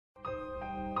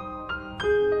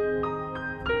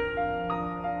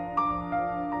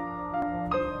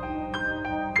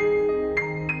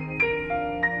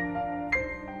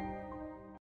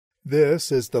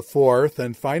This is the fourth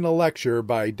and final lecture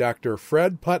by Dr.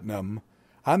 Fred Putnam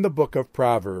on the book of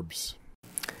Proverbs.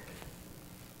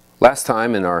 Last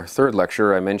time in our third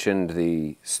lecture I mentioned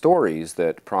the stories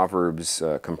that Proverbs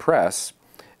compress,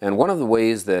 and one of the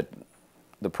ways that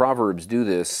the Proverbs do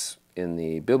this in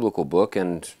the biblical book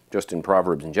and just in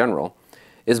Proverbs in general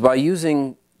is by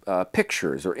using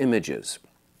pictures or images.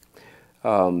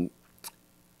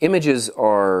 Images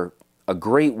are a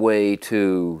great way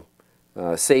to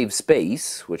save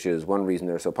space, which is one reason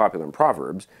they're so popular in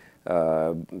Proverbs,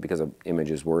 because an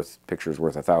image is worth, picture is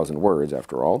worth 1,000 words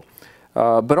after all,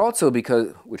 but also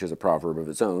because, which is a proverb of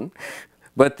its own,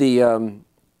 but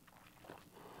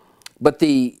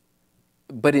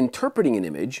interpreting an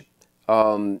image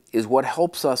is what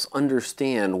helps us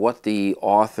understand what the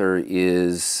author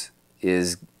is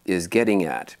getting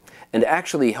at, and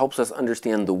actually helps us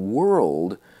understand the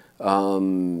world,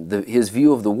 his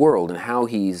view of the world, and how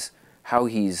he's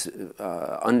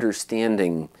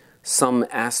understanding some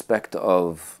aspect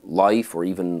of life or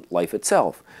even life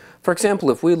itself. For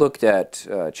example, if we looked at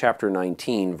chapter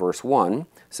 19, verse 1, it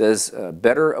says,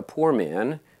 "Better a poor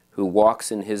man who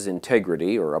walks in his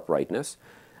integrity or uprightness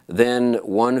than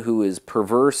one who is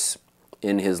perverse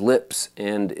in his lips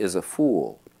and is a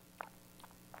fool."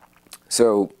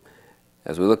 So,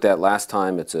 as we looked at last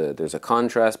time, there's a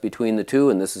contrast between the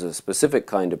two, and this is a specific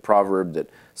kind of proverb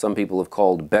that some people have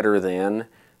called better than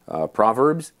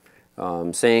proverbs.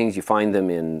 Sayings, you find them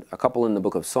in a couple in the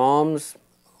book of Psalms,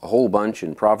 a whole bunch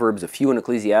in Proverbs, a few in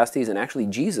Ecclesiastes, and actually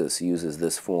Jesus uses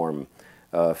this form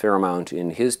a fair amount in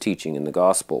his teaching in the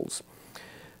Gospels.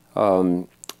 In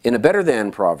a better than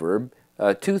proverb,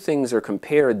 two things are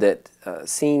compared that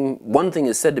one thing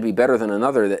is said to be better than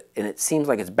another, and it seems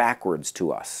like it's backwards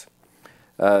to us.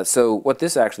 So what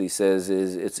this actually says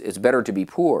is it's better to be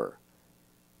poor.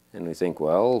 And we think,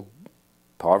 well,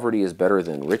 poverty is better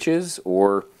than riches,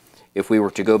 or if we were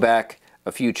to go back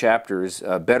a few chapters,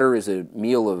 better is a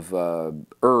meal of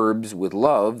herbs with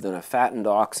love than a fattened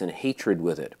ox and hatred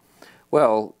with it.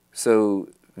 Well, so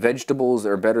vegetables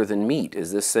are better than meat.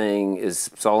 Is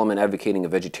Solomon advocating a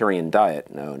vegetarian diet?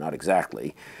 No, not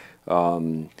exactly.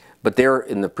 But there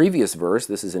in the previous verse,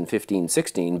 this is in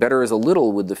 15:16, better is a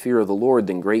little with the fear of the Lord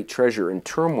than great treasure and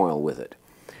turmoil with it.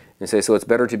 And say, so it's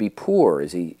better to be poor.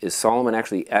 Is Solomon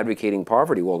actually advocating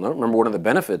poverty? Well, no, remember one of the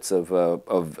benefits of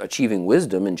achieving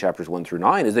wisdom in chapters 1 through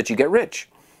 9 is that you get rich,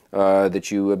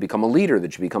 that you become a leader,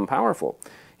 that you become powerful.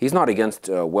 He's not against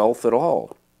wealth at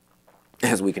all,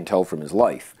 as we can tell from his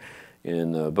life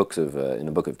in the book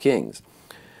of Kings.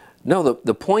 No,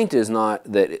 the point is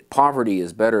not that poverty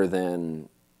is better than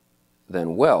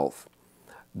wealth,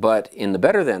 but in the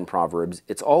better than Proverbs,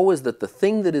 it's always that the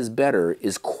thing that is better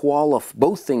is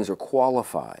both things are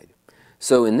qualified.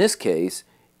 So in this case,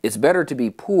 it's better to be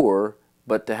poor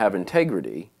but to have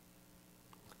integrity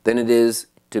than it is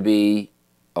to be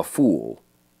a fool.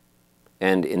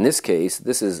 And in this case,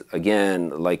 this is,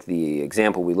 again, like the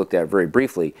example we looked at very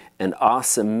briefly, an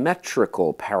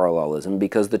asymmetrical parallelism,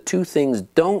 because the two things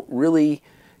don't really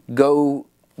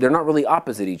they're not really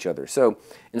opposite each other. So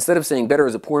instead of saying better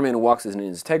is a poor man who walks in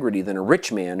his integrity than a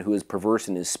rich man who is perverse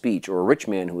in his speech, or a rich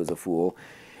man who is a fool,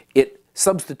 it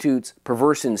substitutes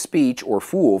perverse in speech or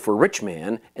fool for rich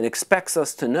man and expects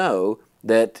us to know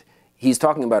that he's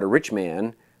talking about a rich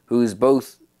man who's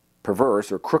both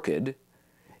perverse or crooked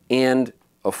and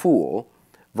a fool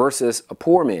versus a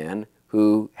poor man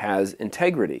who has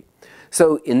integrity.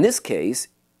 So in this case,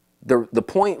 the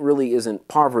point really isn't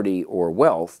poverty or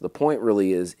wealth. The point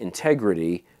really is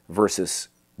integrity versus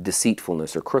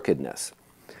deceitfulness or crookedness.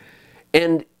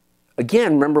 And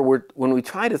again, remember, when we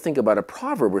try to think about a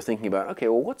proverb, we're thinking about, okay,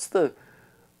 well,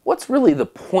 what's really the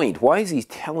point? Why is he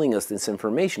telling us this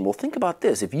information? Well, think about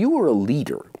this. If you were a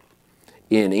leader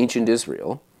in ancient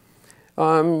Israel,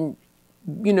 wealth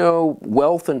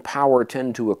and power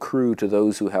tend to accrue to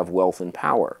those who have wealth and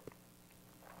power.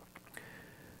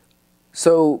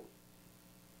 So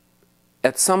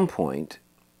at some point,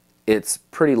 it's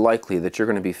pretty likely that you're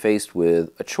going to be faced with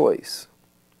a choice.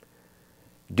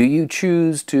 Do you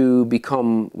choose to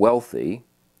become wealthy,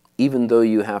 even though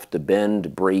you have to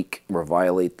bend, break, or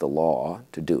violate the law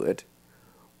to do it?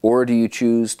 Or do you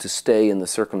choose to stay in the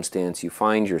circumstance you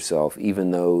find yourself, even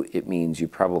though it means you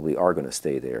probably are going to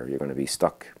stay there? You're going to be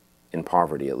stuck in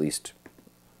poverty, at least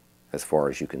as far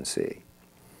as you can see.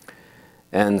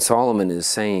 And Solomon is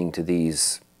saying to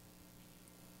these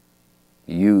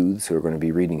youths who are going to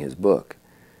be reading his book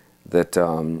that,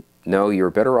 no, you're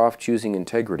better off choosing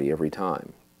integrity every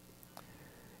time.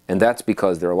 And that's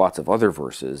because there are lots of other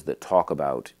verses that talk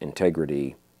about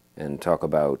integrity and talk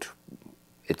about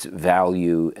its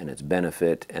value and its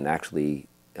benefit and actually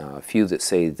few that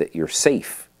say that you're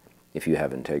safe if you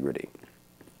have integrity.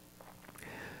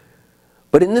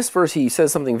 But in this verse, he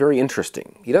says something very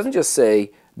interesting. He doesn't just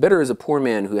say, better is a poor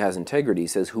man who has integrity. He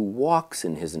says, who walks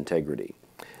in his integrity.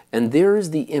 And there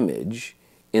is the image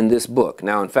in this book.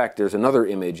 Now, in fact, there's another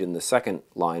image in the second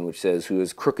line which says, who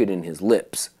is crooked in his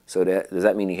lips. So does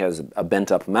that mean he has a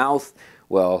bent-up mouth?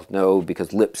 Well, no,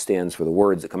 because lip stands for the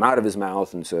words that come out of his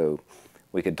mouth, and so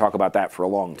we could talk about that for a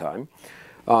long time.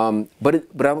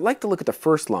 But I would like to look at the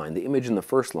first line, the image in the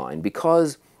first line,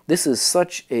 because this is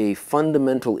such a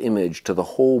fundamental image to the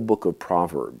whole book of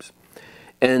Proverbs.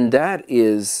 And that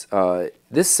is,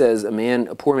 this says,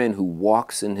 a poor man who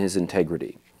walks in his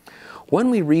integrity. When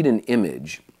we read an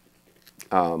image,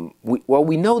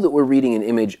 we know that we're reading an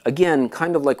image, again,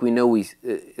 kind of like we know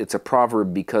it's a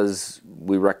proverb because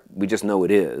we just know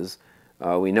it is.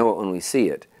 We know it when we see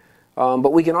it.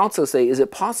 But we can also say, is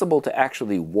it possible to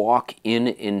actually walk in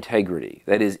integrity?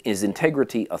 That is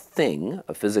integrity a thing,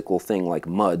 a physical thing like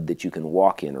mud that you can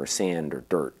walk in, or sand, or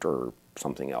dirt, or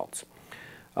something else?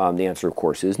 The answer, of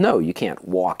course, is no. You can't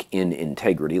walk in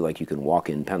integrity like you can walk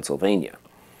in Pennsylvania.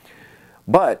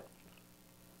 But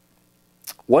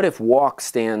what if walk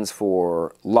stands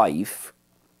for life?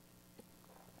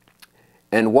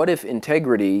 And what if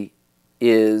integrity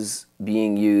is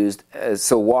being used as,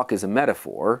 so walk is a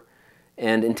metaphor,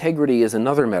 and integrity is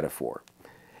another metaphor.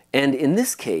 And in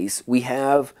this case, we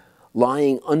have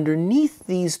lying underneath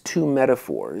these two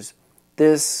metaphors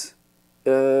this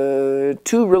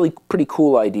two really pretty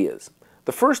cool ideas.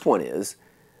 The first one is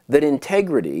that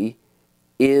integrity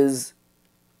is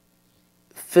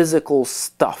physical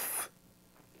stuff.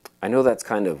 I know that's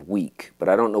kind of weak, but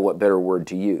I don't know what better word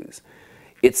to use.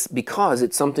 It's because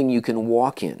it's something you can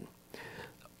walk in.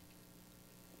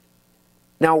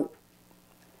 Now,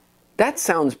 that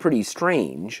sounds pretty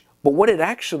strange, but what it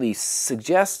actually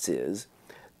suggests is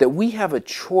that we have a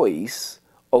choice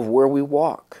of where we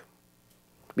walk.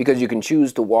 Because you can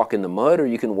choose to walk in the mud, or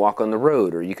you can walk on the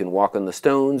road, or you can walk on the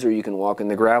stones, or you can walk in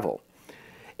the gravel.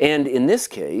 And in this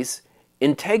case,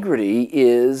 integrity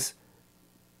is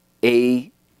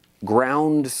a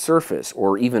ground surface,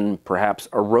 or even perhaps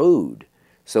a road.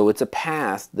 So it's a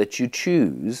path that you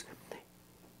choose.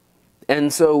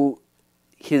 And so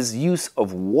his use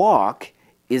of walk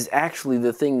is actually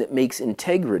the thing that makes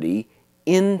integrity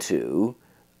into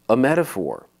a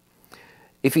metaphor.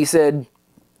 If he said,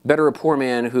 better a poor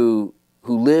man who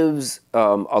lives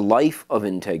a life of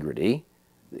integrity,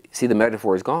 see, the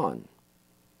metaphor is gone.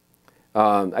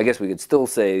 I guess we could still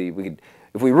say,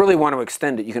 if we really want to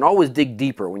extend it, you can always dig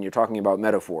deeper when you're talking about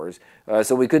metaphors.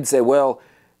 So we could say, well,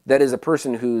 that is a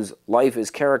person whose life is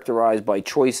characterized by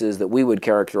choices that we would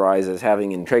characterize as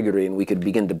having integrity, and we could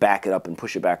begin to back it up and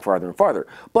push it back farther and farther.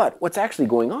 But what's actually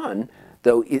going on,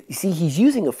 though, you see, he's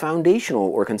using a foundational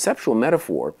or conceptual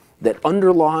metaphor that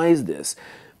underlies this,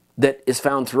 that is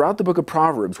found throughout the book of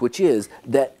Proverbs, which is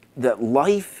that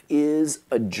life is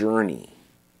a journey.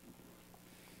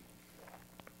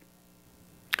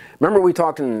 Remember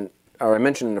I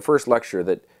mentioned in the first lecture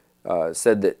that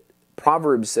said that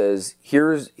Proverbs says,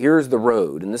 here's the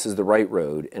road, and this is the right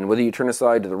road, and whether you turn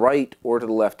aside to the right or to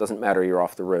the left doesn't matter, you're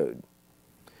off the road.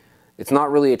 It's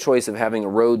not really a choice of having a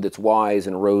road that's wise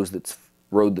and a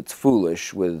road that's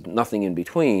foolish with nothing in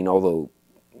between, although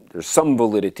there's some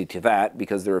validity to that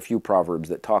because there are a few Proverbs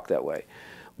that talk that way.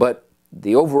 But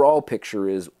the overall picture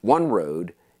is one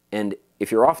road, and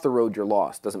if you're off the road, you're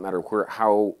lost. Doesn't matter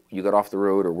how you got off the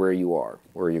road or where you are,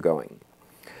 where you're going.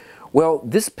 Well,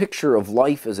 this picture of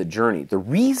life as a journey, the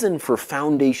reason for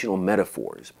foundational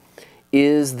metaphors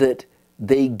is that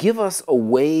they give us a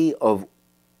way of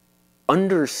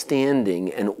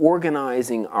understanding and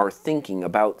organizing our thinking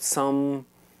about some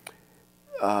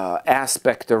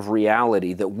aspect of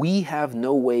reality that we have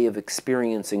no way of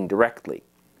experiencing directly.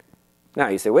 Now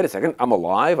you say, wait a second, I'm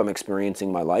alive, I'm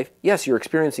experiencing my life. Yes, you're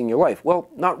experiencing your life. Well,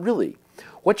 not really.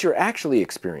 What you're actually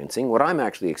experiencing, what I'm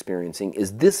actually experiencing,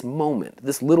 is this moment,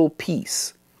 this little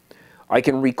piece. I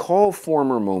can recall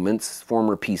former moments,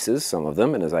 former pieces, some of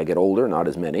them, and as I get older, not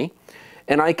as many,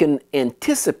 and I can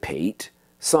anticipate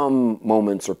some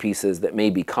moments or pieces that may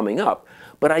be coming up,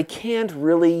 but I can't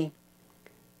really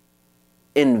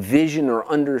envision or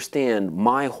understand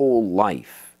my whole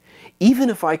life. Even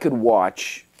if I could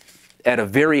watch, at a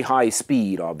very high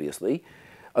speed, obviously,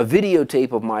 a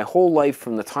videotape of my whole life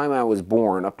from the time I was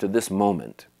born up to this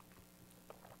moment.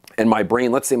 And my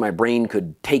brain, let's say my brain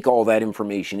could take all that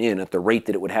information in at the rate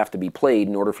that it would have to be played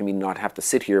in order for me to not have to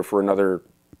sit here for another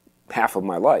half of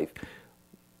my life.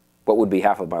 What would be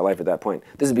half of my life at that point?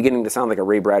 This is beginning to sound like a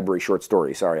Ray Bradbury short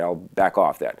story. Sorry, I'll back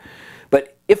off that.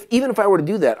 But even if I were to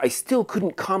do that, I still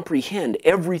couldn't comprehend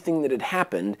everything that had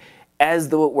happened as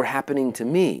though it were happening to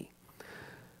me.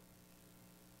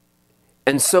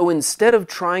 And so instead of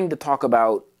trying to talk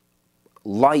about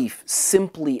life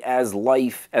simply as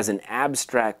life as an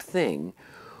abstract thing,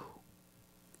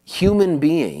 human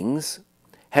beings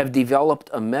have developed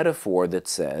a metaphor that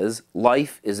says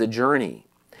life is a journey.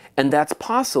 And that's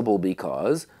possible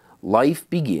because life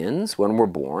begins when we're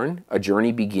born, a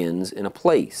journey begins in a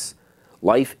place.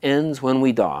 Life ends when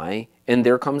we die, and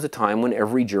there comes a time when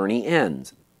every journey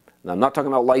ends. Now, I'm not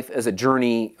talking about life as a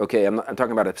journey, okay, I'm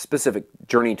talking about a specific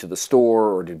journey to the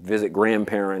store or to visit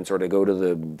grandparents or to go to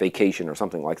the vacation or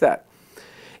something like that.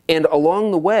 And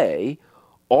along the way,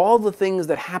 all the things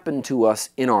that happen to us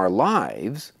in our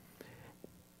lives,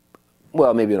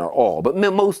 well, maybe not all, but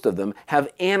most of them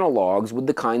have analogs with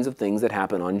the kinds of things that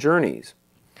happen on journeys.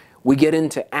 We get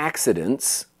into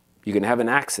accidents. You can have an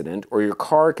accident, or your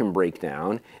car can break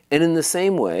down, and in the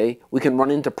same way, we can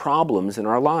run into problems in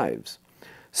our lives.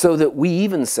 So that we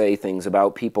even say things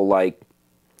about people like,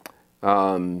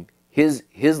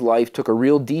 his life took a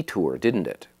real detour, didn't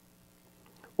it?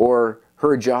 Or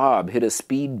her job hit a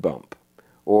speed bump.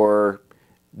 Or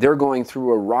they're going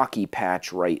through a rocky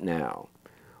patch right now.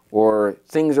 Or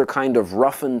things are kind of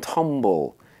rough and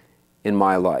tumble in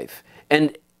my life.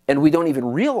 And we don't even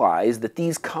realize that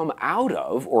these come out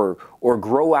of or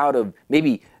grow out of,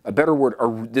 maybe a better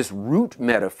word, this root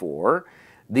metaphor.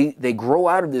 They grow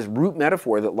out of this root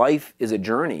metaphor that life is a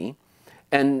journey.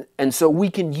 And so we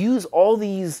can use all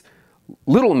these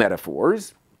little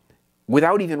metaphors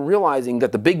without even realizing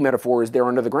that the big metaphor is there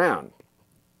under the ground.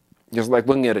 Just like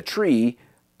looking at a tree,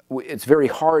 it's very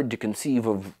hard to conceive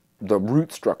of the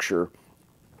root structure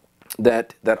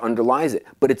that underlies it.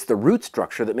 But it's the root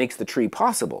structure that makes the tree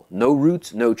possible. No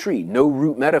roots, no tree. No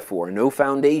root metaphor, no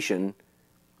foundation.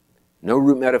 No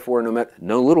root metaphor,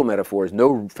 no little metaphors,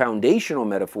 no foundational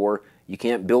metaphor. You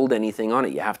can't build anything on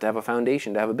it. You have to have a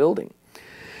foundation to have a building.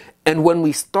 And when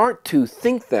we start to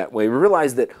think that way, we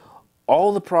realize that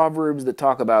all the Proverbs that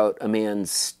talk about a man's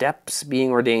steps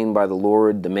being ordained by the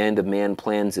Lord, the man of man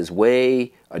plans his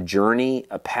way, a journey,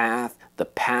 a path,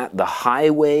 the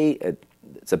highway.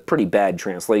 It's a pretty bad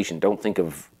translation. Don't think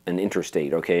of an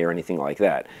interstate, okay, or anything like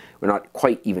that. We're not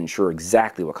quite even sure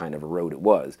exactly what kind of a road it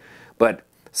was, but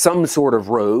some sort of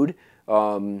road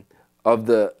of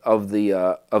the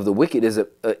wicked is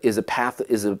a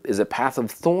path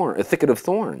of thorn, a thicket of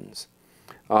thorns.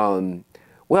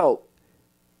 Well,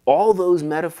 all those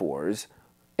metaphors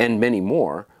and many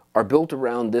more are built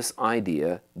around this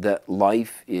idea that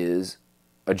life is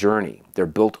a journey. They're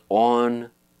built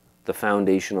on the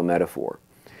foundational metaphor.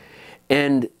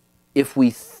 And if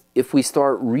we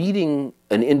start reading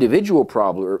an individual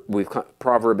proverb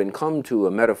and come to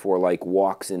a metaphor like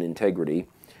walks in integrity,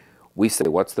 we say,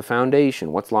 what's the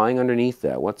foundation? What's lying underneath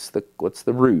that? What's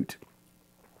the root?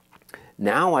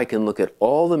 Now I can look at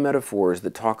all the metaphors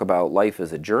that talk about life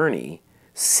as a journey,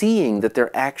 seeing that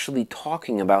they're actually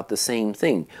talking about the same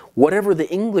thing. Whatever the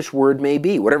English word may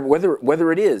be,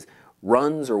 whether it is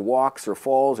runs or walks or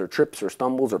falls or trips or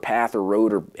stumbles or path or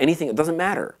road or anything, it doesn't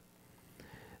matter.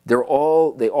 They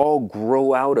all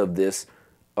grow out of this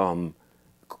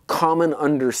common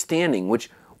understanding, which,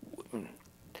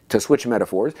 to switch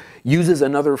metaphors,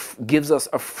 gives us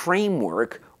a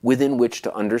framework within which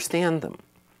to understand them.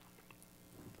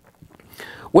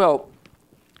 Well,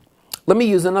 let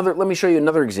me show you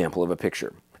another example of a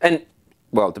picture. And,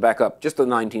 well, to back up, just the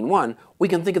 19.1, we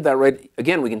can think of that right,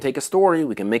 again, we can take a story,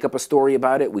 we can make up a story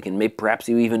about it, perhaps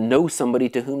you even know somebody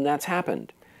to whom that's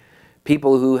happened.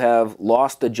 People who have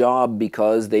lost a job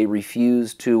because they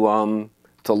refuse to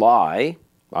lie.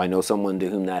 I know someone to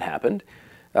whom that happened.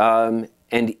 And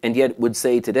yet would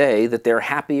say today that they're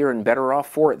happier and better off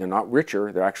for it. They're not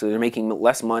richer. They're making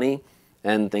less money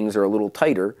and things are a little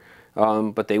tighter.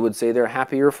 But they would say they're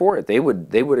happier for it. They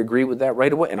would agree with that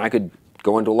right away. And I could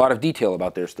go into a lot of detail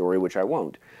about their story, which I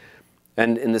won't.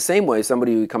 And in the same way,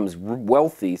 somebody who becomes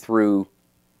wealthy through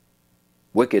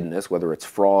wickedness, whether it's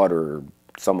fraud or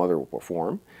some other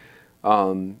form,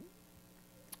 I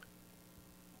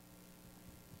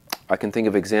can think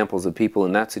of examples of people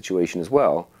in that situation as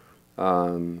well.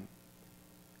 Well,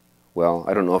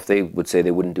 I don't know if they would say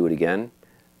they wouldn't do it again,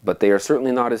 but they are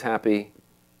certainly not as happy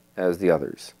as the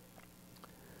others.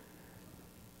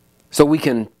 So we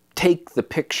can take the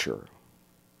picture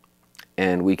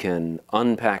and we can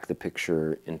unpack the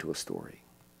picture into a story.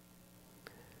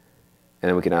 And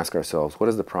then we can ask ourselves, what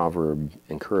is the proverb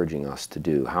encouraging us to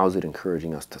do? How is it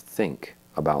encouraging us to think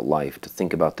about life, to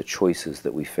think about the choices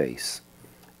that we face?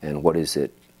 And what is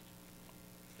it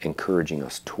encouraging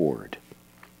us toward?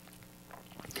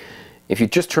 If you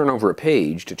just turn over a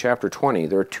page to chapter 20,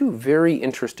 there are two very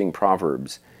interesting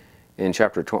proverbs in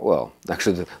chapter 20. Well,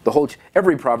 actually,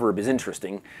 every proverb is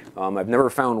interesting. I've never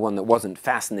found one that wasn't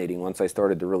fascinating once I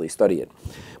started to really study it.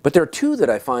 But there are two that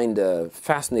I find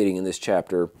fascinating in this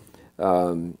chapter,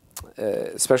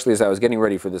 especially as I was getting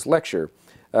ready for this lecture.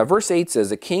 Verse 8 says,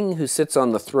 "A king who sits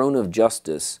on the throne of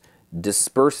justice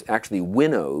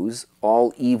winnows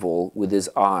all evil with his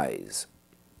eyes."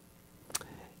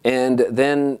 And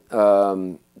then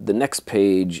the next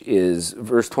page is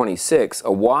verse 26.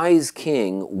 "A wise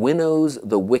king winnows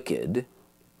the wicked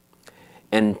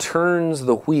and turns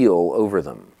the wheel over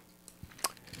them."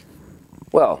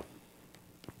 Well,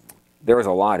 there is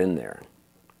a lot in there.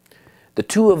 The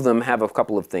two of them have a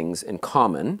couple of things in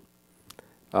common.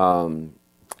 You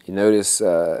notice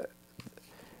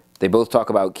they both talk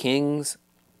about kings.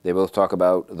 They both talk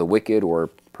about the wicked,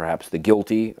 or perhaps the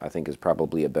guilty, I think is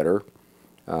probably a better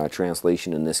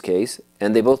translation in this case.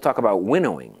 And they both talk about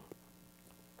winnowing.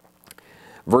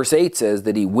 Verse 8 says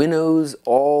that he winnows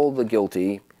all the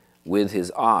guilty with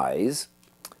his eyes.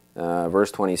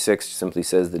 Verse 26 simply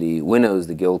says that he winnows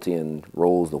the guilty and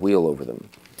rolls the wheel over them.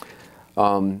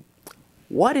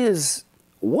 What is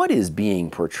being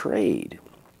portrayed?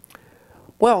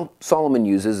 Well, Solomon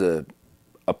uses a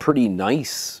pretty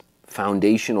nice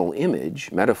foundational image,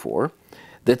 metaphor,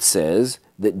 that says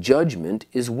that judgment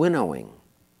is winnowing.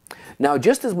 Now,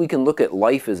 just as we can look at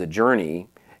life as a journey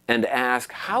and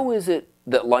ask, how is it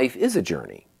that life is a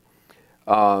journey?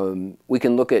 We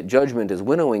can look at judgment as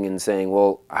winnowing and saying,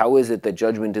 well, how is it that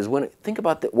judgment is winnowing? Think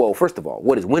about that. Well, first of all,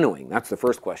 what is winnowing? That's the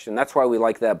first question. That's why we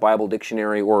like that Bible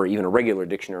dictionary, or even a regular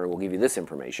dictionary will give you this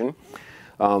information.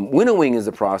 Winnowing is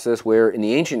a process where in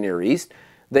the ancient Near East,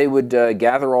 they would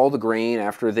gather all the grain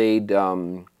after they'd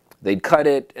cut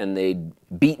it, and they'd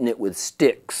beaten it with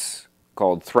sticks,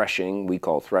 called threshing. We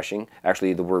call threshing.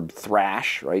 Actually, the word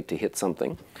thrash, right, to hit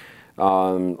something.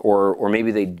 Or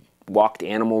maybe they walked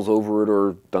animals over it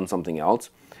or done something else,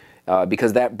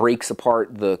 because that breaks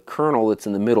apart the kernel that's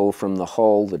in the middle from the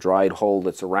hull, the dried hull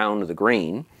that's around the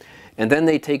grain. And then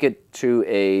they take it to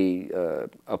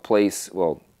a place,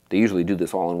 well, they usually do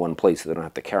this all in one place so they don't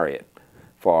have to carry it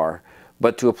far,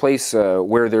 but to a place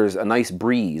where there's a nice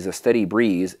breeze, a steady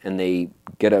breeze, and they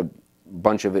get a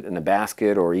bunch of it in a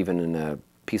basket or even in a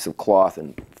piece of cloth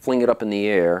and fling it up in the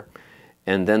air,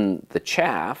 and then the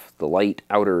chaff, the light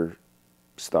outer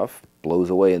stuff, blows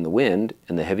away in the wind,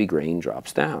 and the heavy grain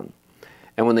drops down.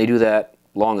 And when they do that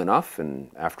long enough, and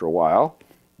after a while,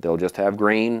 they'll just have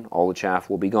grain, all the chaff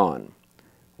will be gone.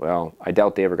 Well, I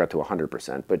doubt they ever got to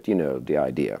 100%, but you know the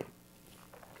idea.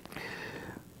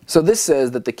 So this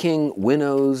says that the king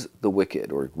winnows the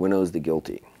wicked, or winnows the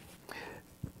guilty.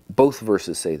 Both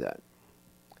verses say that.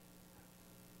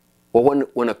 Well,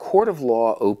 when a court of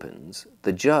law opens,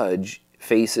 the judge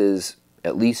faces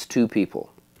at least two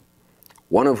people,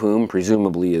 one of whom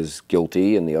presumably is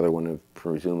guilty and the other one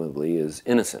presumably is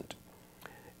innocent.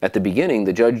 At the beginning,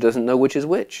 the judge doesn't know which is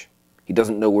which. He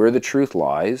doesn't know where the truth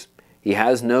lies. He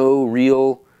has no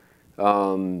real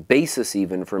basis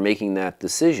even for making that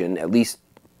decision, at least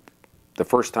the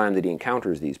first time that he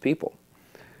encounters these people.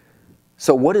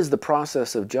 So what is the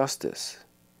process of justice?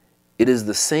 It is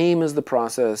the same as the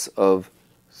process of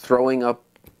throwing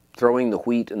the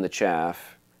wheat and the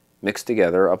chaff mixed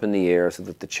together up in the air so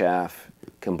that the chaff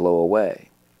can blow away.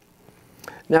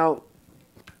 Now,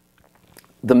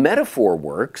 the metaphor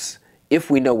works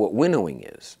if we know what winnowing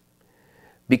is,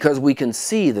 because we can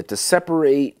see that to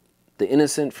separate the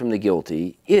innocent from the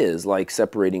guilty is like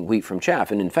separating wheat from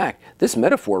chaff. And in fact, this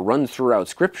metaphor runs throughout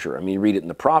Scripture. I mean, you read it in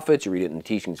the prophets, you read it in the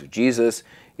teachings of Jesus.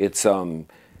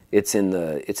 It's in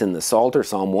the Psalter,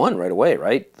 Psalm 1 right away,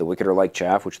 right? The wicked are like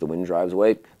chaff, which the wind drives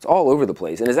away. It's all over the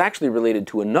place. And is actually related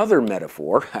to another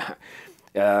metaphor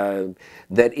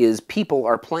that is people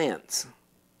are plants,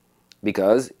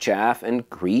 because chaff and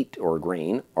wheat or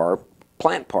grain are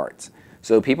plant parts.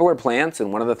 So people are plants,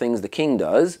 and one of the things the king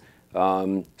does,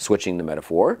 switching the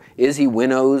metaphor, is he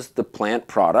winnows the plant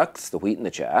products, the wheat and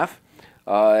the chaff,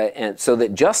 and so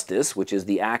that justice, which is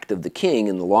the act of the king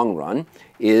in the long run,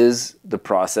 is the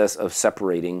process of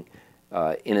separating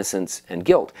innocence and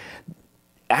guilt.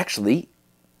 Actually,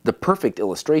 the perfect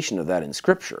illustration of that in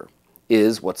Scripture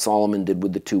is what Solomon did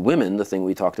with the two women, the thing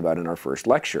we talked about in our first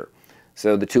lecture.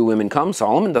 So the two women come.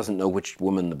 Solomon doesn't know which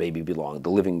woman the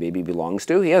living baby belongs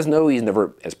to. He's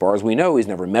never, as far as we know, he's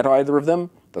never met either of them,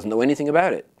 doesn't know anything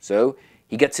about it. So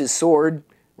he gets his sword,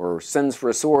 or sends for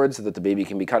a sword so that the baby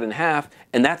can be cut in half,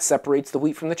 and that separates the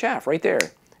wheat from the chaff right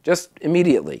there, just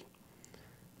immediately.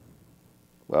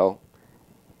 Well,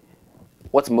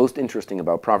 what's most interesting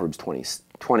about Proverbs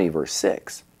 20 verse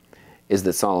 6 is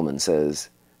that Solomon says,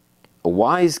 a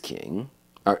wise king,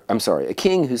 a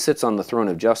king who sits on the throne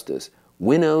of justice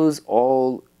winnows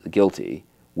all the guilty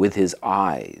with his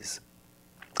eyes.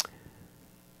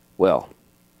 Well,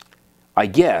 I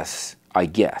guess,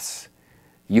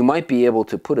 you might be able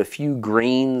to put a few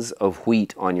grains of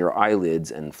wheat on your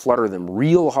eyelids and flutter them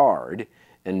real hard,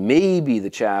 and maybe the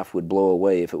chaff would blow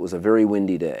away if it was a very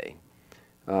windy day.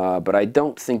 But I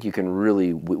don't think you can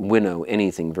really winnow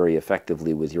anything very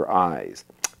effectively with your eyes.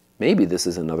 Maybe this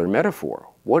is another metaphor.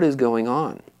 What is going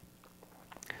on?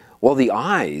 Well, the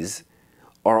eyes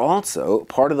are also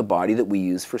part of the body that we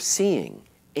use for seeing,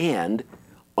 and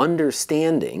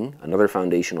understanding, another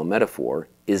foundational metaphor,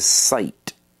 is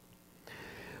sight.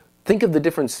 Think of the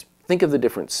difference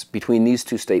between these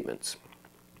two statements.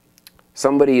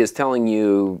 Somebody is telling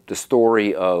you the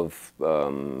story of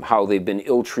how they've been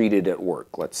ill-treated at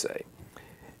work, let's say.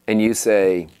 And you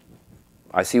say,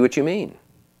 I see what you mean.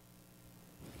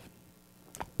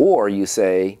 Or you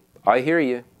say, I hear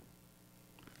you.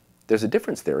 There's a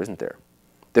difference there, isn't there?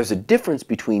 There's a difference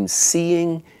between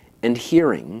seeing and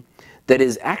hearing that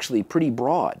is actually pretty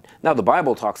broad. Now, the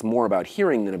Bible talks more about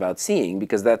hearing than about seeing,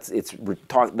 because that's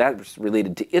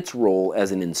related to its role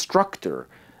as an instructor,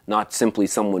 not simply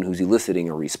someone who's eliciting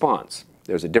a response.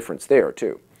 There's a difference there,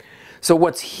 too. So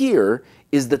what's here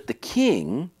is that the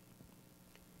king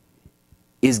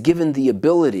is given the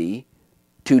ability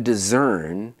to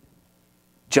discern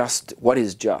just, what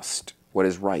is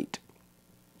right.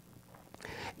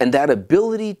 And that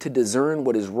ability to discern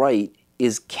what is right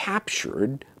is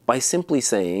captured by simply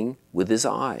saying, with his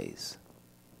eyes.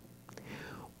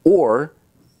 Or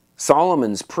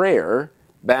Solomon's prayer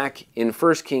back in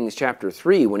 1 Kings chapter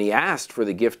 3, when he asked for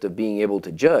the gift of being able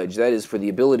to judge, that is, for the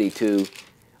ability to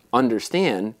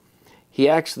understand, he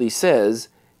actually says,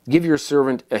 give your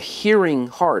servant a hearing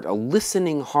heart, a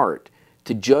listening heart,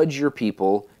 to judge your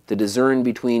people, to discern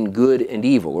between good and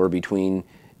evil, or between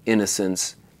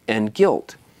innocence and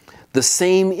guilt. The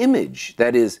same image,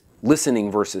 that is, listening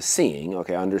versus seeing,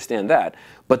 okay, I understand that,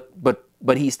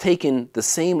 but he's taken the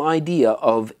same idea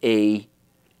of a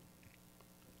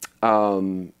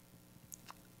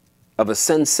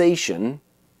sensation,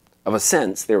 of a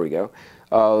sense, there we go,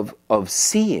 of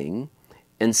seeing,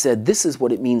 and said this is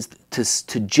what it means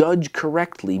to judge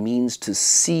correctly, means to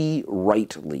see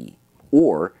rightly,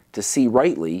 or to see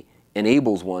rightly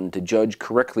enables one to judge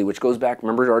correctly, which goes back,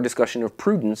 remember our discussion of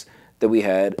prudence that we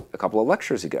had a couple of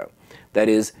lectures ago. That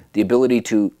is, the ability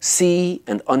to see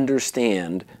and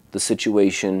understand the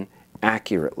situation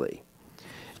accurately.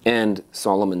 And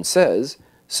Solomon says,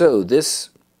 so this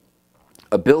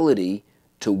ability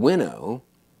to winnow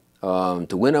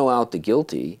out the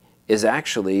guilty is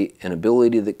actually an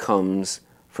ability that comes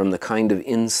from the kind of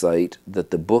insight that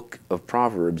the book of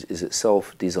Proverbs is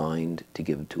itself designed to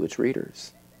give to its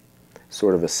readers.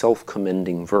 Sort of a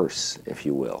self-commending verse, if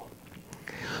you will.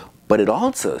 But it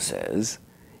also says,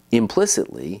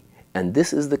 implicitly, and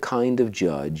this is the kind of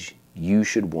judge you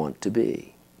should want to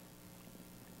be.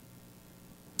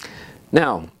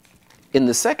 Now, in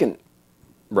the second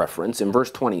reference, in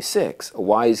verse 26, a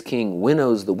wise king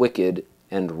winnows the wicked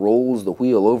and rolls the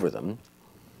wheel over them.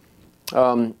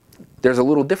 There's a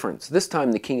little difference. This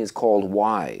time the king is called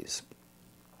wise.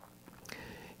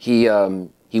 He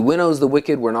winnows the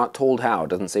wicked. We're not told how. It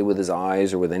doesn't say with his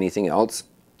eyes or with anything else.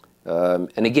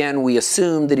 And again, we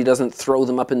assume that he doesn't throw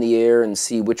them up in the air and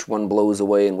see which one blows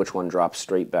away and which one drops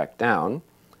straight back down.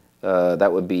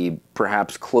 That would be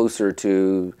perhaps closer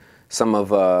to some of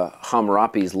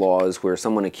Hammurabi's laws, where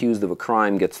someone accused of a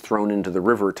crime gets thrown into the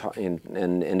river, and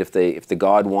if the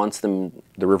god wants them,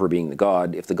 the river being the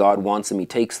god, if the god wants them, he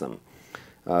takes them.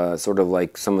 Sort of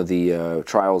like some of the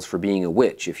trials for being a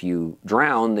witch. If you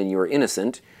drown, then you're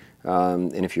innocent,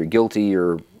 and if you're guilty,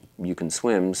 you can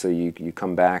swim, so you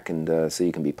come back, and so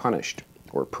you can be punished,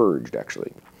 or purged,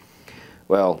 actually.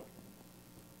 Well,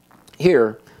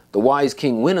 here, the wise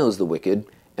king winnows the wicked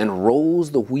and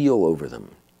rolls the wheel over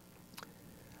them.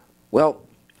 Well,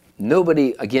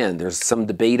 nobody, again, there's some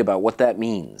debate about what that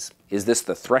means. Is this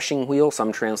the threshing wheel?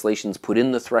 Some translations put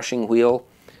in the threshing wheel.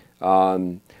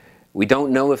 We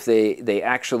don't know if they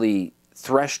actually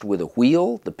threshed with a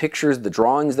wheel. The pictures, the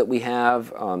drawings that we have,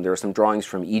 there are some drawings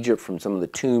from Egypt, from some of the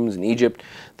tombs in Egypt,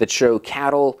 that show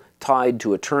cattle tied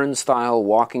to a turnstile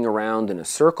walking around in a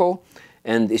circle,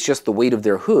 and it's just the weight of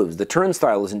their hooves. The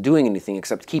turnstile isn't doing anything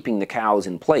except keeping the cows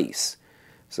in place.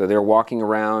 So they're walking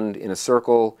around in a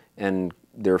circle, and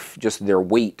just their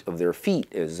weight of their feet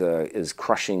is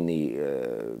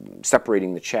crushing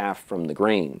separating the chaff from the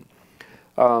grain.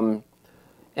 And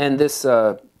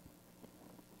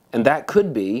that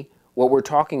could be what we're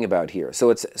talking about here. So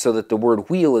it's so that the word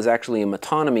wheel is actually a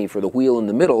metonymy for the wheel in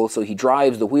the middle. So he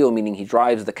drives the wheel, meaning he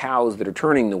drives the cows that are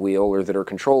turning the wheel or that are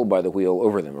controlled by the wheel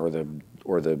over them,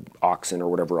 or the oxen or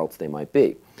whatever else they might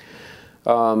be.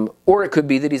 Or it could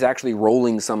be that he's actually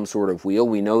rolling some sort of wheel.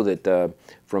 We know that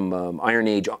from Iron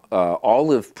Age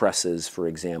olive presses, for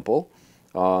example,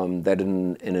 that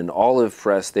in an olive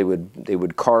press they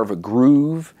would carve a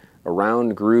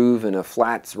round groove in a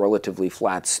relatively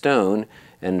flat stone,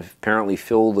 and apparently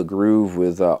fill the groove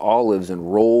with olives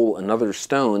and roll another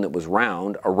stone that was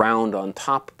round around on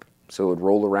top. So it would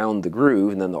roll around the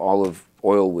groove, and then the olive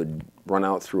oil would run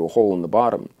out through a hole in the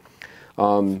bottom.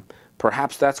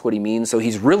 Perhaps that's what he means. So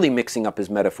he's really mixing up his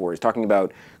metaphor. He's talking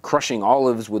about crushing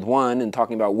olives with one, and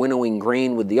talking about winnowing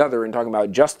grain with the other, and talking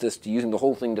about justice, using the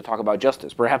whole thing to talk about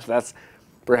justice. Perhaps that's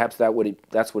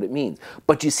what it means.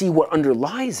 But you see, what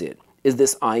underlies it is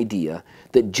this idea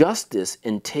that justice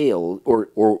entails,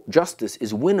 or justice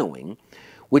is winnowing,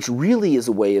 which really is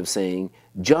a way of saying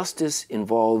justice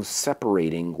involves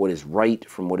separating what is right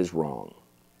from what is wrong.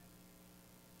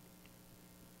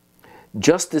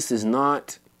 Justice is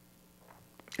not,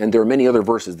 and there are many other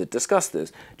verses that discuss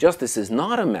this, justice is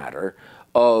not a matter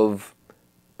of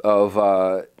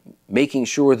making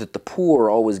sure that the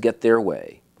poor always get their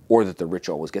way, or that the rich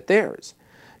always get theirs.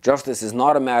 Justice is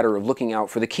not a matter of looking out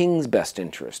for the king's best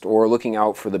interest or looking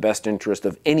out for the best interest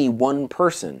of any one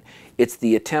person. It's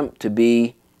the attempt to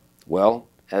be, well,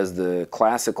 as the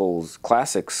classics,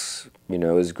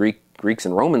 as Greeks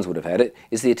and Romans would have had it,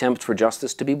 is the attempt for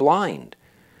justice to be blind,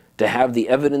 to have the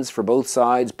evidence for both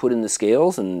sides put in the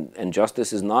scales, and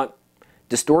justice is not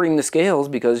distorting the scales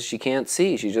because she can't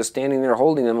see. She's just standing there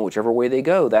holding them, and whichever way they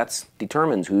go, that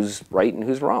determines who's right and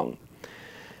who's wrong.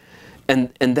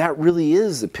 And that really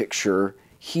is a picture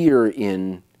here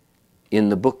in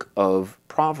the book of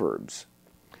Proverbs.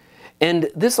 And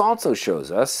this also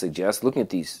suggests, looking at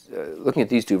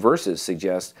these two verses,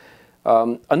 suggests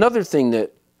another thing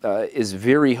that is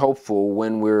very helpful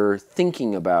when we're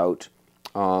thinking about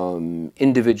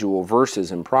individual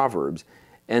verses in Proverbs,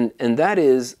 and that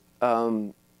is,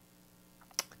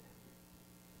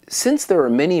 since there are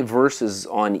many verses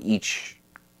on each,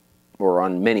 or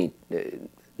on many,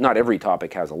 not every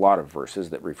topic has a lot of verses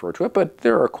that refer to it, but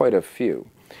there are quite a few.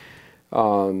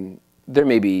 There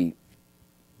may be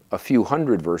a few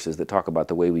hundred verses that talk about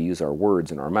the way we use our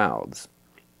words in our mouths.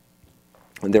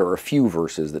 And there are a few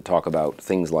verses that talk about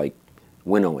things like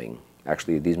winnowing.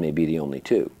 Actually, these may be the only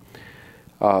two.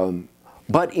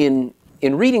 But in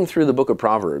reading through the book of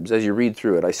Proverbs, as you read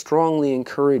through it, I strongly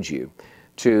encourage you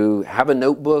to have a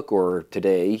notebook, or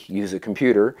today use a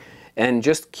computer, and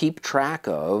just keep track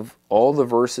of all the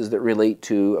verses that relate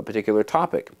to a particular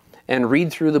topic. And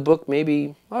read through the book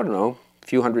maybe, I don't know, a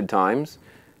few hundred times,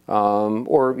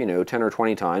 or 10 or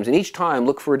 20 times. And each time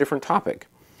look for a different topic.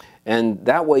 And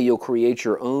that way you'll create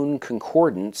your own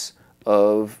concordance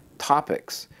of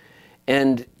topics.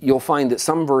 And you'll find that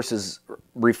some verses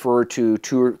can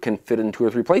fit in 2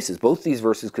 or 3 places. Both these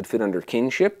verses could fit under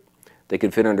kingship. They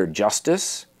could fit under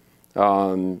justice.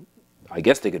 I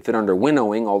guess they could fit under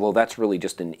winnowing, although that's really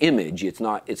just an image. It's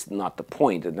not the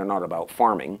point. They're not about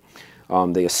farming.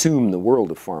 They assume the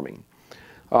world of farming.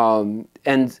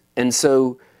 And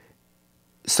so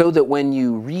that when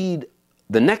you read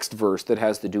the next verse that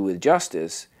has to do with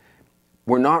justice,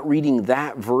 we're not reading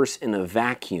that verse in a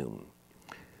vacuum.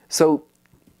 So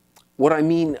what I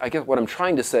mean, I guess what I'm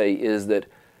trying to say is that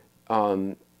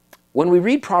when we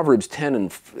read Proverbs 10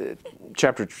 and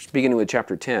beginning with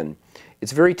chapter 10,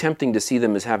 it's very tempting to see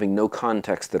them as having no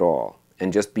context at all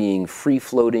and just being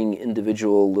free-floating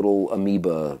individual little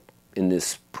amoeba in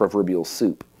this proverbial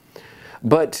soup.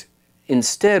 But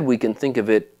instead we can think of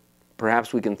it,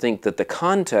 perhaps we can think that the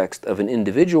context of an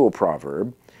individual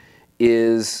proverb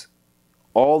is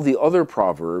all the other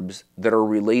proverbs that are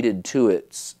related to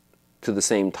it, to the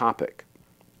same topic.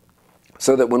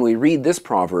 So that when we read this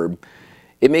proverb,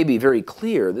 it may be very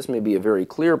clear, this may be a very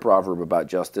clear proverb about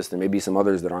justice, there may be some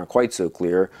others that aren't quite so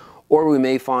clear, or we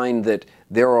may find that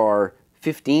there are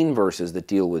 15 verses that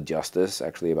deal with justice,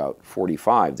 actually about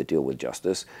 45 that deal with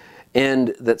justice,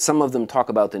 and that some of them talk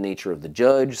about the nature of the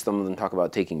judge, some of them talk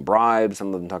about taking bribes,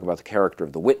 some of them talk about the character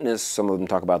of the witness, some of them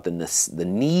talk about the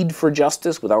need for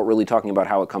justice without really talking about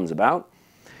how it comes about.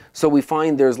 So we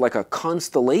find there's like a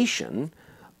constellation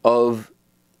of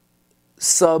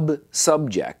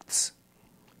sub-subjects,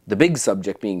 the big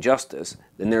subject being justice,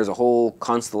 then there's a whole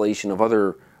constellation of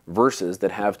other verses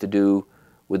that have to do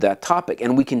with that topic.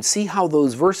 And we can see how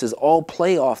those verses all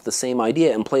play off the same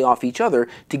idea and play off each other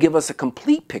to give us a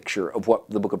complete picture of what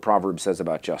the book of Proverbs says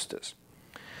about justice.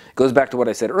 It goes back to what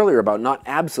I said earlier about not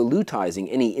absolutizing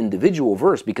any individual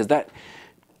verse, because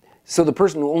so the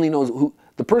person who only knows,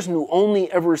 the person who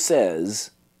only ever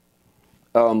says,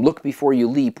 look before you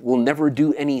leap, will never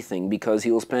do anything, because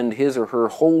he will spend his or her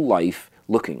whole life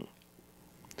looking.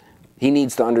 He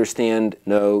needs to understand,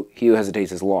 no, he who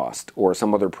hesitates is lost, or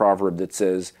some other proverb that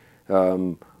says,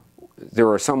 there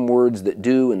are some words that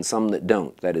do and some that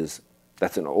don't.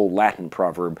 That's an old Latin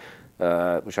proverb,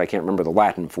 which I can't remember the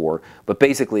Latin for, but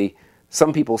basically,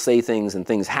 some people say things and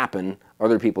things happen,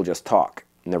 other people just talk,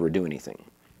 never do anything.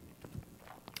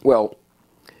 Well,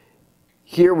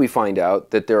 here we find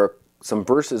out that there are some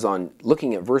verses on,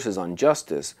 looking at verses on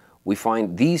justice, we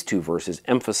find these two verses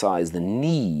emphasize the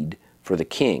need for the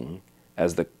king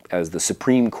as the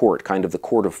Supreme Court, kind of the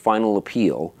court of final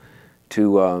appeal,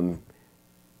 to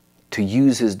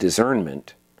use his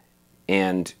discernment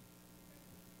and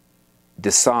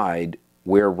decide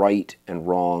where right and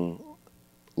wrong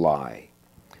lie.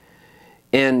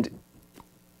 And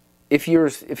if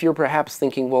you're perhaps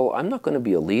thinking, well, I'm not going to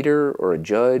be a leader or a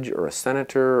judge or a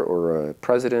senator or a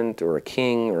president or a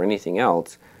king or anything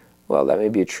else, well, that may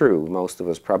be true. Most of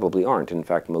us probably aren't. In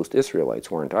fact, most Israelites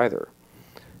weren't either.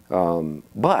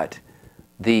 But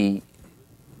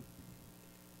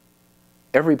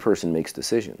every person makes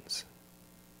decisions.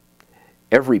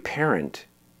 Every parent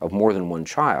of more than one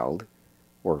child,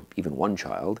 or even one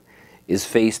child, is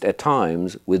faced at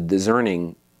times with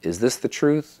discerning, is this the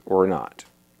truth or not?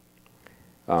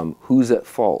 Who's at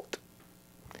fault?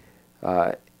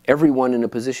 Everyone in a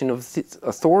position of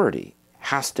authority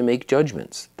has to make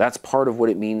judgments. That's part of what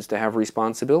it means to have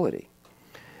responsibility.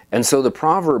 And so the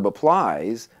proverb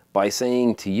applies by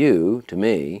saying to you, to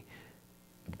me,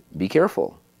 be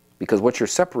careful, because what you're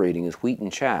separating is wheat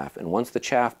and chaff, and once the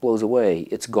chaff blows away,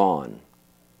 it's gone.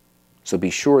 So be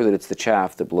sure that it's the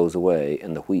chaff that blows away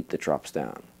and the wheat that drops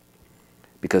down,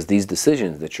 because these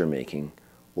decisions that you're making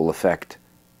will affect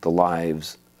the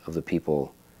lives of the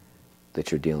people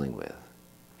that you're dealing with.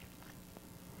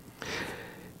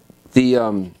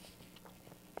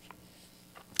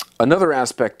 Another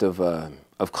aspect of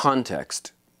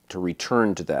context, to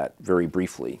return to that very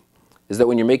briefly, is that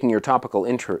when you're making your topical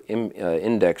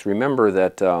index, remember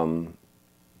that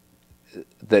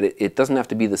that it doesn't have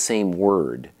to be the same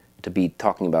word to be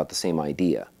talking about the same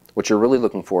idea. What you're really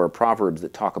looking for are proverbs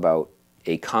that talk about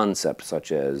a concept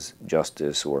such as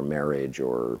justice or marriage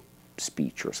or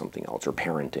speech or something else, or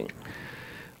parenting.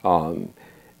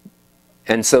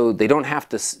 And so they don't have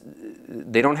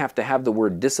to have the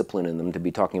word discipline in them to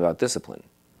be talking about discipline.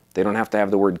 They don't have to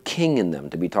have the word king in them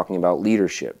to be talking about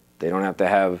leadership. They don't have to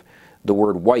have the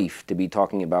word wife to be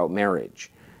talking about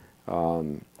marriage.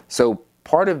 So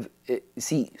part of it,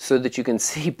 so that you can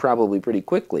see probably pretty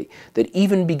quickly that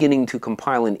even beginning to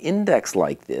compile an index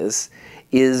like this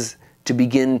is to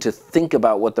begin to think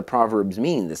about what the Proverbs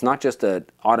mean. It's not just an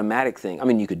automatic thing. I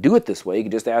mean, you could do it this way. You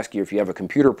could just ask you, if you have a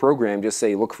computer program, just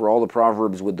say, look for all the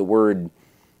Proverbs with the word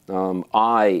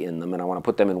I in them, and I want to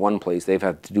put them in one place. They've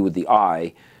had to do with the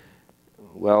I.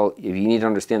 Well, if you need to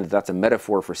understand that that's a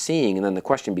metaphor for seeing, and then the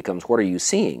question becomes, what are you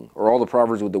seeing? Or all the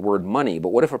Proverbs with the word money. But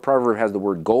what if a proverb has the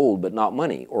word gold but not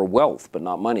money, or wealth but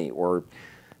not money, or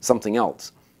something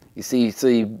else? You see, so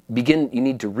you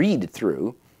need to read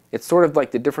through. It's sort of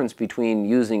like the difference between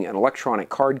using an electronic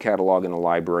card catalog in a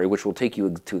library, which will take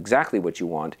you to exactly what you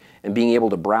want, and being able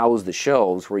to browse the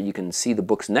shelves where you can see the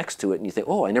books next to it, and you think,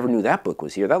 oh, I never knew that book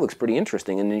was here. That looks pretty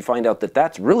interesting. And then you find out that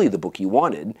that's really the book you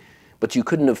wanted, but you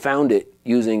couldn't have found it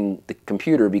using the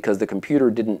computer because the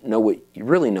computer didn't know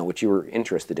what you were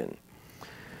interested in.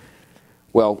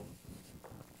 Well,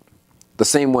 the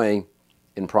same way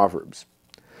in Proverbs.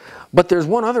 But there's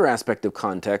one other aspect of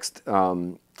context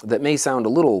that may sound a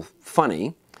little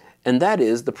funny, and that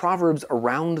is the Proverbs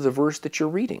around the verse that you're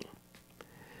reading.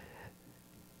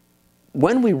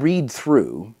 When we read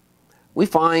through, we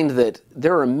find that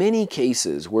there are many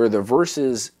cases where the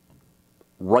verses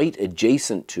right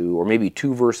adjacent to, or maybe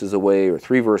 2 verses away, or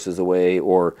 3 verses away,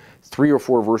 or 3 or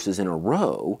 4 verses in a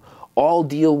row, all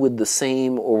deal with the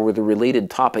same or with a related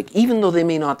topic, even though they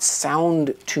may not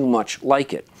sound too much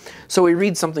like it. So we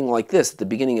read something like this at the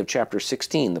beginning of chapter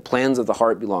 16. The plans of the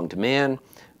heart belong to man,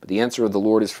 but the answer of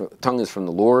the tongue is from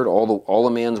the Lord. All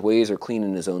a man's ways are clean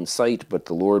in his own sight, but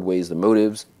the Lord weighs the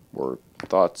motives, or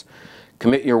thoughts.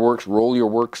 Commit your works, roll your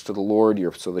works to the Lord,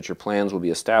 so that your plans will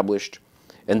be established.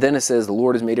 And then it says, the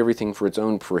Lord has made everything for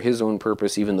his own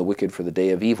purpose, even the wicked for the day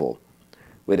of evil.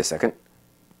 Wait a second.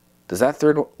 Does that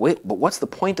third one, wait, but what's the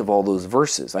point of all those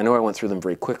verses? I know I went through them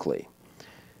very quickly.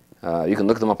 You can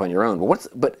look them up on your own.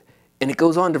 And it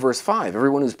goes on to verse 5.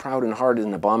 Everyone who's proud in heart is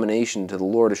an abomination to the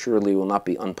Lord, assuredly will not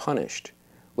be unpunished.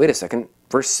 Wait a second.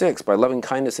 Verse 6, by loving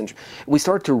kindness. And we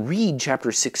start to read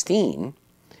chapter 16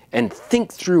 and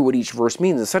think through what each verse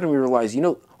means. And suddenly we realize,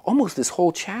 almost this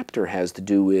whole chapter has to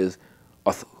do with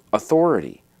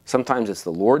authority. Sometimes it's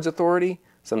the Lord's authority.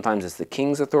 Sometimes it's the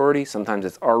king's authority. Sometimes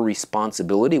it's our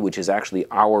responsibility, which is actually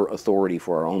our authority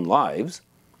for our own lives.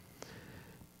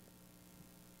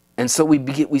 And so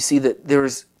we see that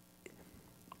there's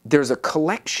a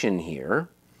collection here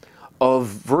of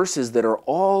verses that are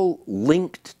all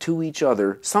linked to each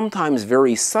other, sometimes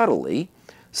very subtly,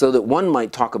 so that one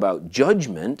might talk about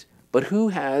judgment, but who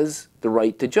has the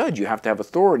right to judge? You have to have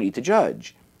authority to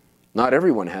judge. Not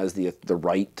everyone has the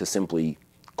right to simply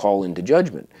call into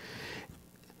judgment.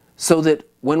 So that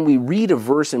when we read a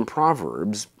verse in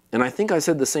Proverbs, and I think I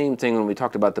said the same thing when we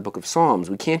talked about the book of Psalms,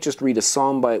 we can't just read a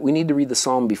psalm we need to read the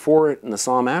psalm before it and the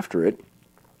psalm after it,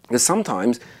 because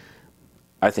sometimes,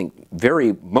 I think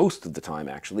most of the time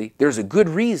actually, there's a good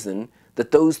reason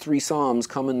that those three psalms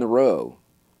come in the row,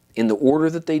 in the order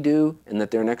that they do, and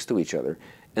that they're next to each other.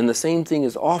 And the same thing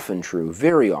is often true,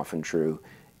 very often true,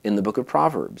 in the book of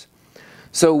Proverbs.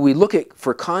 So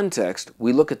for context,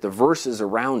 we look at the verses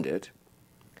around it,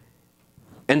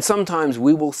 and sometimes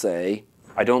we will say,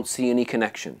 I don't see any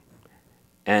connection.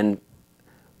 And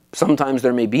sometimes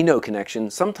there may be no connection.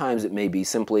 Sometimes it may be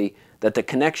simply that the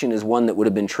connection is one that would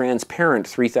have been transparent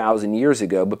 3,000 years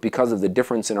ago, but because of the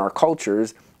difference in our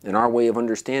cultures and our way of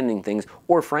understanding things,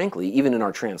 or frankly, even in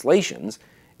our translations,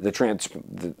 the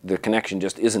connection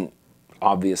just isn't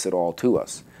obvious at all to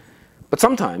us. But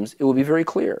sometimes it will be very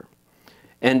clear.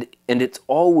 And it's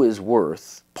always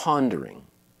worth pondering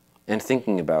and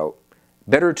thinking about.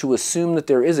 Better to assume that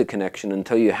there is a connection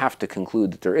until you have to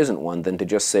conclude that there isn't one than to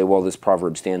just say, well, this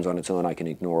proverb stands on its own, I can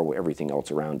ignore everything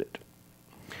else around it.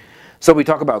 So we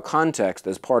talk about context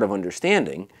as part of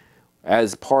understanding,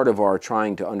 as part of our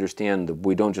trying to understand.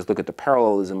 We don't just look at the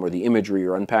parallelism or the imagery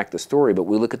or unpack the story, but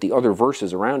we look at the other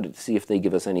verses around it to see if they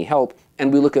give us any help,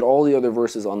 and we look at all the other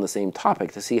verses on the same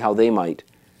topic to see how they might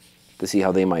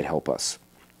help us.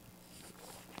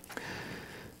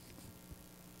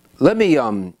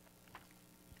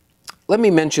 Let me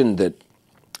mention that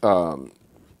I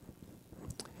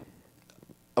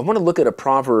want to look at a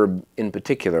proverb in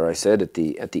particular. I said at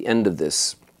the end of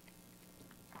this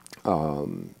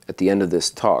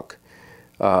talk.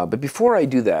 But before I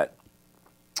do that,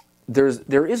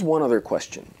 there is one other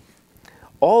question.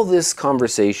 All this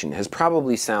conversation has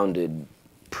probably sounded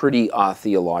pretty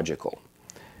theological.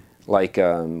 Like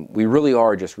we really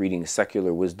are just reading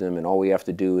secular wisdom, and all we have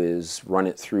to do is run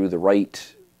it through the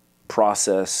right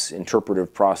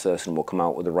interpretive process, and we'll come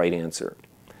out with the right answer.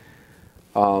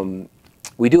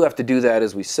 We do have to do that,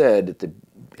 as we said,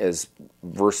 as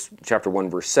chapter 1,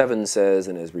 verse 7 says,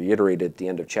 and as reiterated at the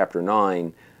end of chapter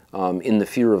 9, in the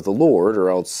fear of the Lord, or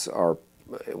else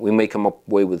we may come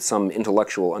away with some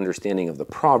intellectual understanding of the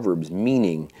Proverbs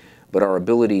meaning, but our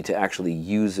ability to actually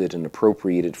use it and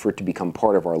appropriate it for it to become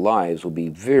part of our lives will be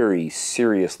very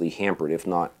seriously hampered, if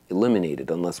not eliminated,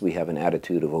 unless we have an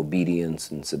attitude of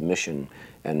obedience and submission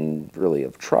and really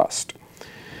of trust.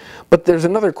 But there's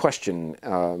another question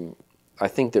I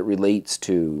think that relates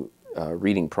to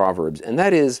reading Proverbs, and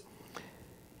that is,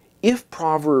 if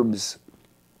Proverbs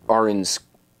are in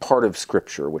part of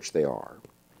Scripture, which they are,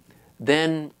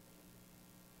 then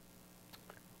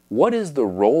what is the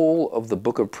role of the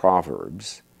book of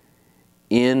Proverbs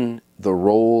in the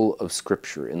role of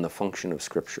Scripture, in the function of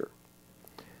Scripture?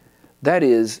 That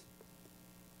is,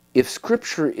 if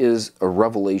Scripture is a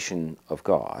revelation of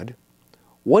God,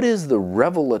 what is the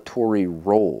revelatory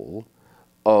role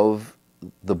of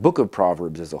the book of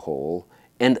Proverbs as a whole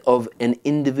and of an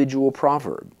individual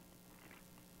proverb?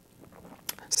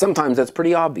 Sometimes that's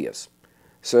pretty obvious.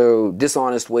 So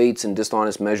dishonest weights and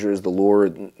dishonest measures, the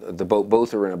Lord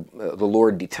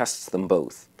detests them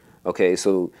both. Okay,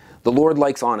 so the Lord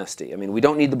likes honesty. I mean, we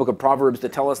don't need the book of Proverbs to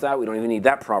tell us that. We don't even need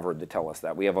that proverb to tell us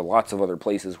that. We have lots of other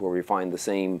places where we find the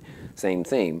same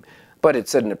theme, but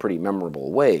it's said in a pretty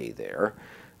memorable way there.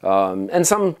 And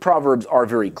some proverbs are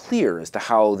very clear as to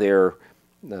how they're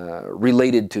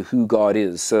related to who God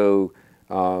is. So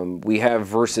we have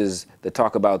verses that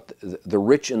talk about the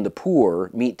rich and the poor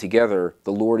meet together.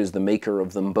 The Lord is the maker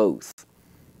of them both.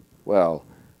 Well,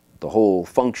 the whole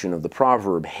function of the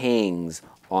proverb hangs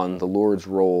on the Lord's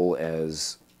role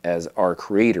as our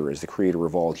creator, as the creator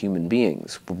of all human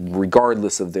beings,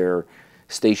 regardless of their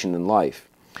station in life.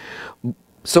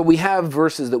 So we have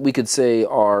verses that we could say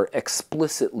are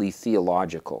explicitly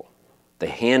theological. The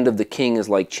hand of the king is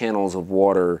like channels of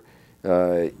water,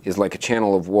 is like a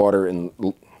channel of water, and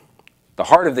the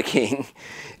heart of the king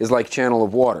is like a channel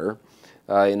of water.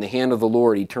 in the hand of the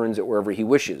Lord, he turns it wherever he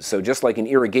wishes. So just like an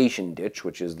irrigation ditch,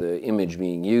 which is the image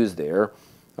being used there,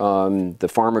 the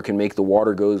farmer can make the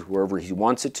water go wherever he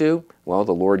wants it to. Well,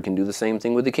 the Lord can do the same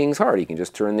thing with the king's heart. He can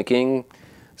just turn the king.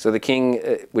 So the king,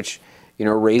 which,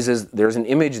 raises, there's an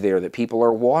image there that people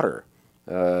are water.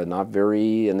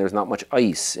 And there's not much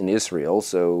ice in Israel,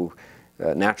 so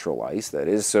natural ice, that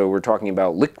is. So we're talking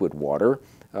about liquid water.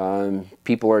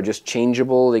 People are just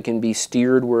changeable. They can be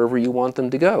steered wherever you want them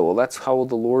to go. Well, that's how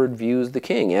the Lord views the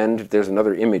king. And there's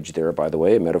another image there, by the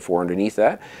way, a metaphor underneath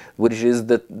that, which is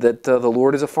that the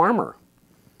Lord is a farmer.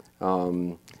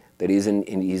 That he's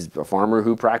a farmer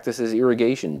who practices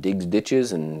irrigation, digs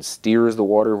ditches, and steers the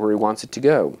water where he wants it to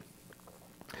go.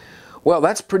 Well,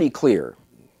 that's pretty clear.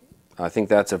 I think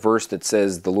that's a verse that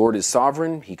says the Lord is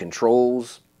sovereign, he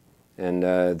controls, and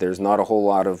there's not a whole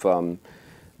lot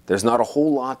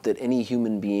that any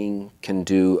human being can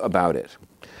do about it.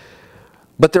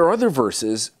 But there are other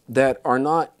verses that are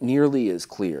not nearly as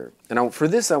clear. And for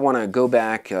this I want to go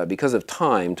back, because of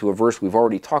time, to a verse we've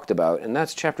already talked about, and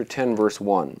that's chapter 10, verse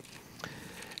 1.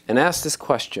 And ask this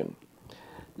question.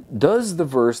 Does the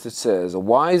verse that says, a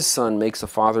wise son makes a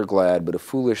father glad, but a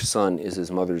foolish son is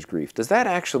his mother's grief, does that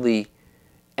actually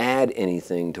add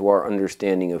anything to our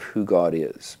understanding of who God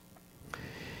is?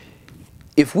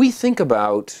 If we think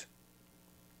about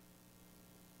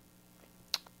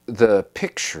the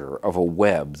picture of a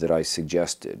web that I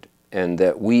suggested, and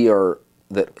that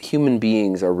human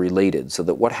beings are related, so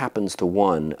that what happens to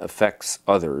one affects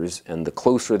others, and the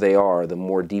closer they are, the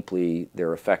more deeply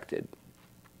they're affected.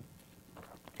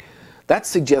 That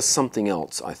suggests something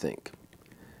else, I think.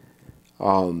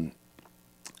 And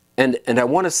I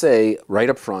want to say right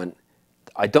up front,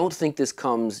 I don't think this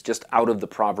comes just out of the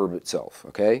proverb itself,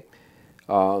 okay?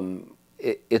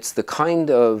 It's the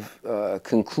kind of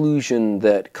conclusion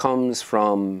that comes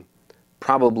from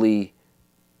probably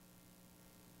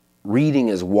reading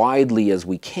as widely as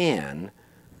we can,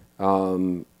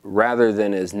 rather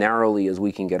than as narrowly as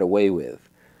we can get away with.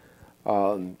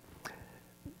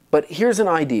 But here's an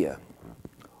idea.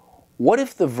 What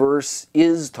if the verse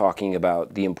is talking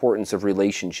about the importance of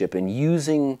relationship and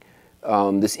using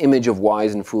this image of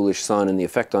wise and foolish son and the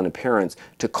effect on parents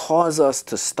to cause us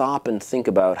to stop and think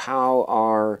about how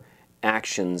our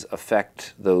actions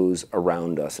affect those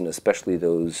around us, and especially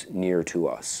those near to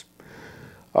us?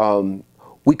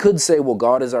 We could say, well,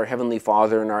 God is our Heavenly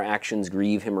Father and our actions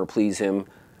grieve Him or please Him.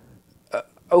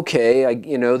 Okay,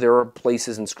 there are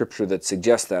places in Scripture that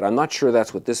suggest that. I'm not sure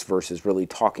that's what this verse is really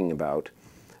talking about.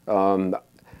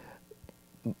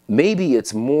 Maybe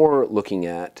it's more looking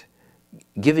at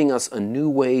giving us a new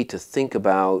way to think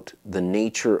about the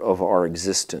nature of our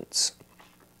existence.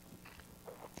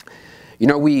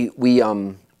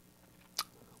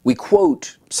 We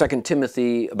quote 2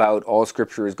 Timothy about all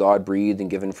Scripture is God-breathed and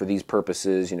given for these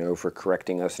purposes, for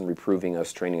correcting us and reproving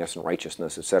us, training us in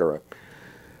righteousness, etc.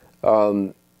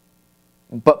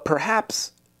 But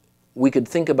perhaps we could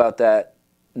think about that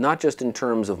not just in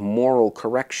terms of moral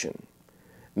correction.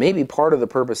 Maybe part of the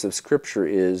purpose of Scripture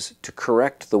is to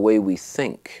correct the way we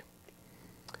think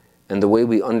and the way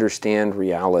we understand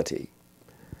reality.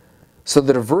 So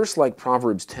that a verse like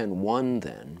Proverbs 10:1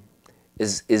 then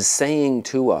is saying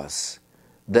to us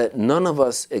that none of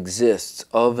us exists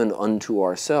of and unto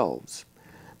ourselves,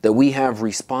 that we have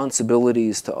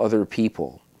responsibilities to other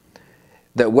people,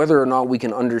 that whether or not we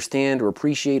can understand or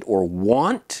appreciate or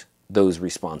want those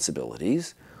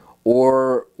responsibilities,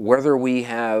 or whether we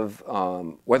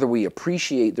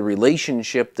appreciate the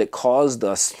relationship that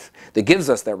that gives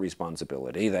us that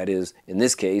responsibility, that is, in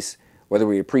this case, whether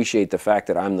we appreciate the fact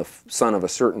that I'm the son of a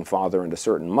certain father and a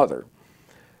certain mother,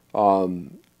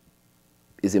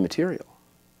 is immaterial.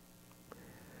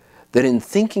 That in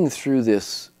thinking through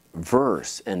this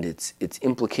verse and its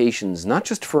implications, not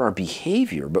just for our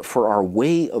behavior, but for our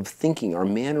way of thinking, our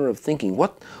manner of thinking,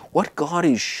 what God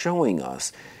is showing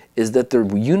us is that the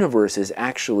universe is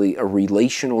actually a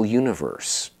relational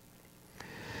universe.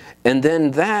 And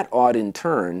then that ought in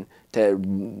turn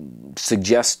to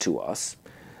suggest to us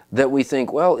that we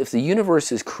think, well, if the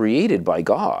universe is created by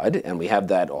God, and we have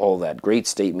that great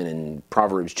statement in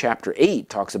Proverbs chapter 8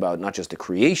 talks about not just the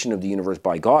creation of the universe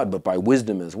by God, but by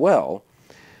wisdom as well,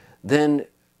 then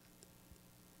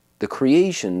the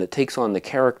creation that takes on the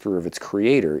character of its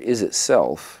creator is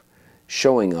itself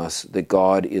showing us that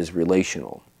God is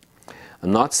relational.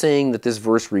 I'm not saying that this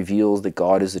verse reveals that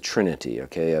God is a Trinity,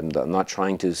 okay? I'm not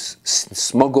trying to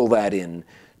smuggle that in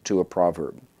to a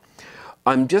proverb.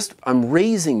 I'm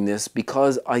raising this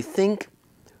because I think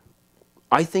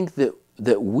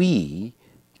that we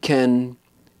can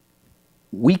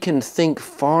think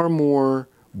far more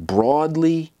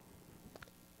broadly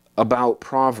about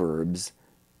Proverbs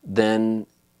than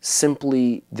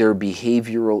simply their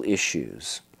behavioral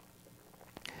issues.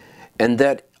 And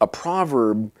that a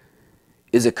proverb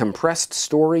is a compressed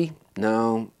story?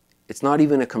 No, it's not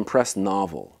even a compressed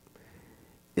novel.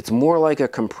 It's more like a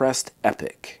compressed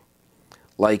epic,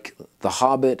 like The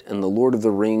Hobbit and The Lord of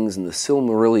the Rings and the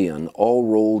Silmarillion all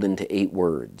rolled into 8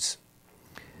 words.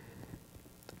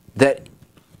 That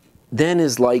then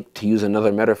is like, to use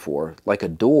another metaphor, like a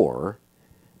door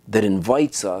that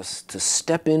invites us to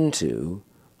step into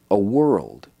a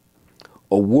world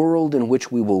in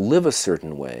which we will live a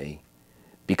certain way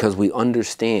because we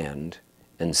understand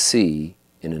and see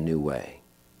in a new way.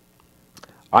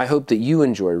 I hope that you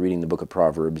enjoy reading the book of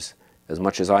Proverbs as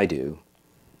much as I do,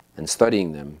 and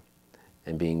studying them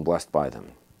and being blessed by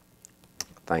them.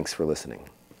 Thanks for listening.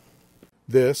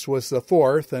 This was the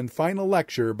 4th and final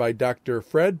lecture by Dr.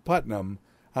 Fred Putnam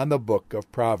on the book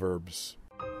of Proverbs.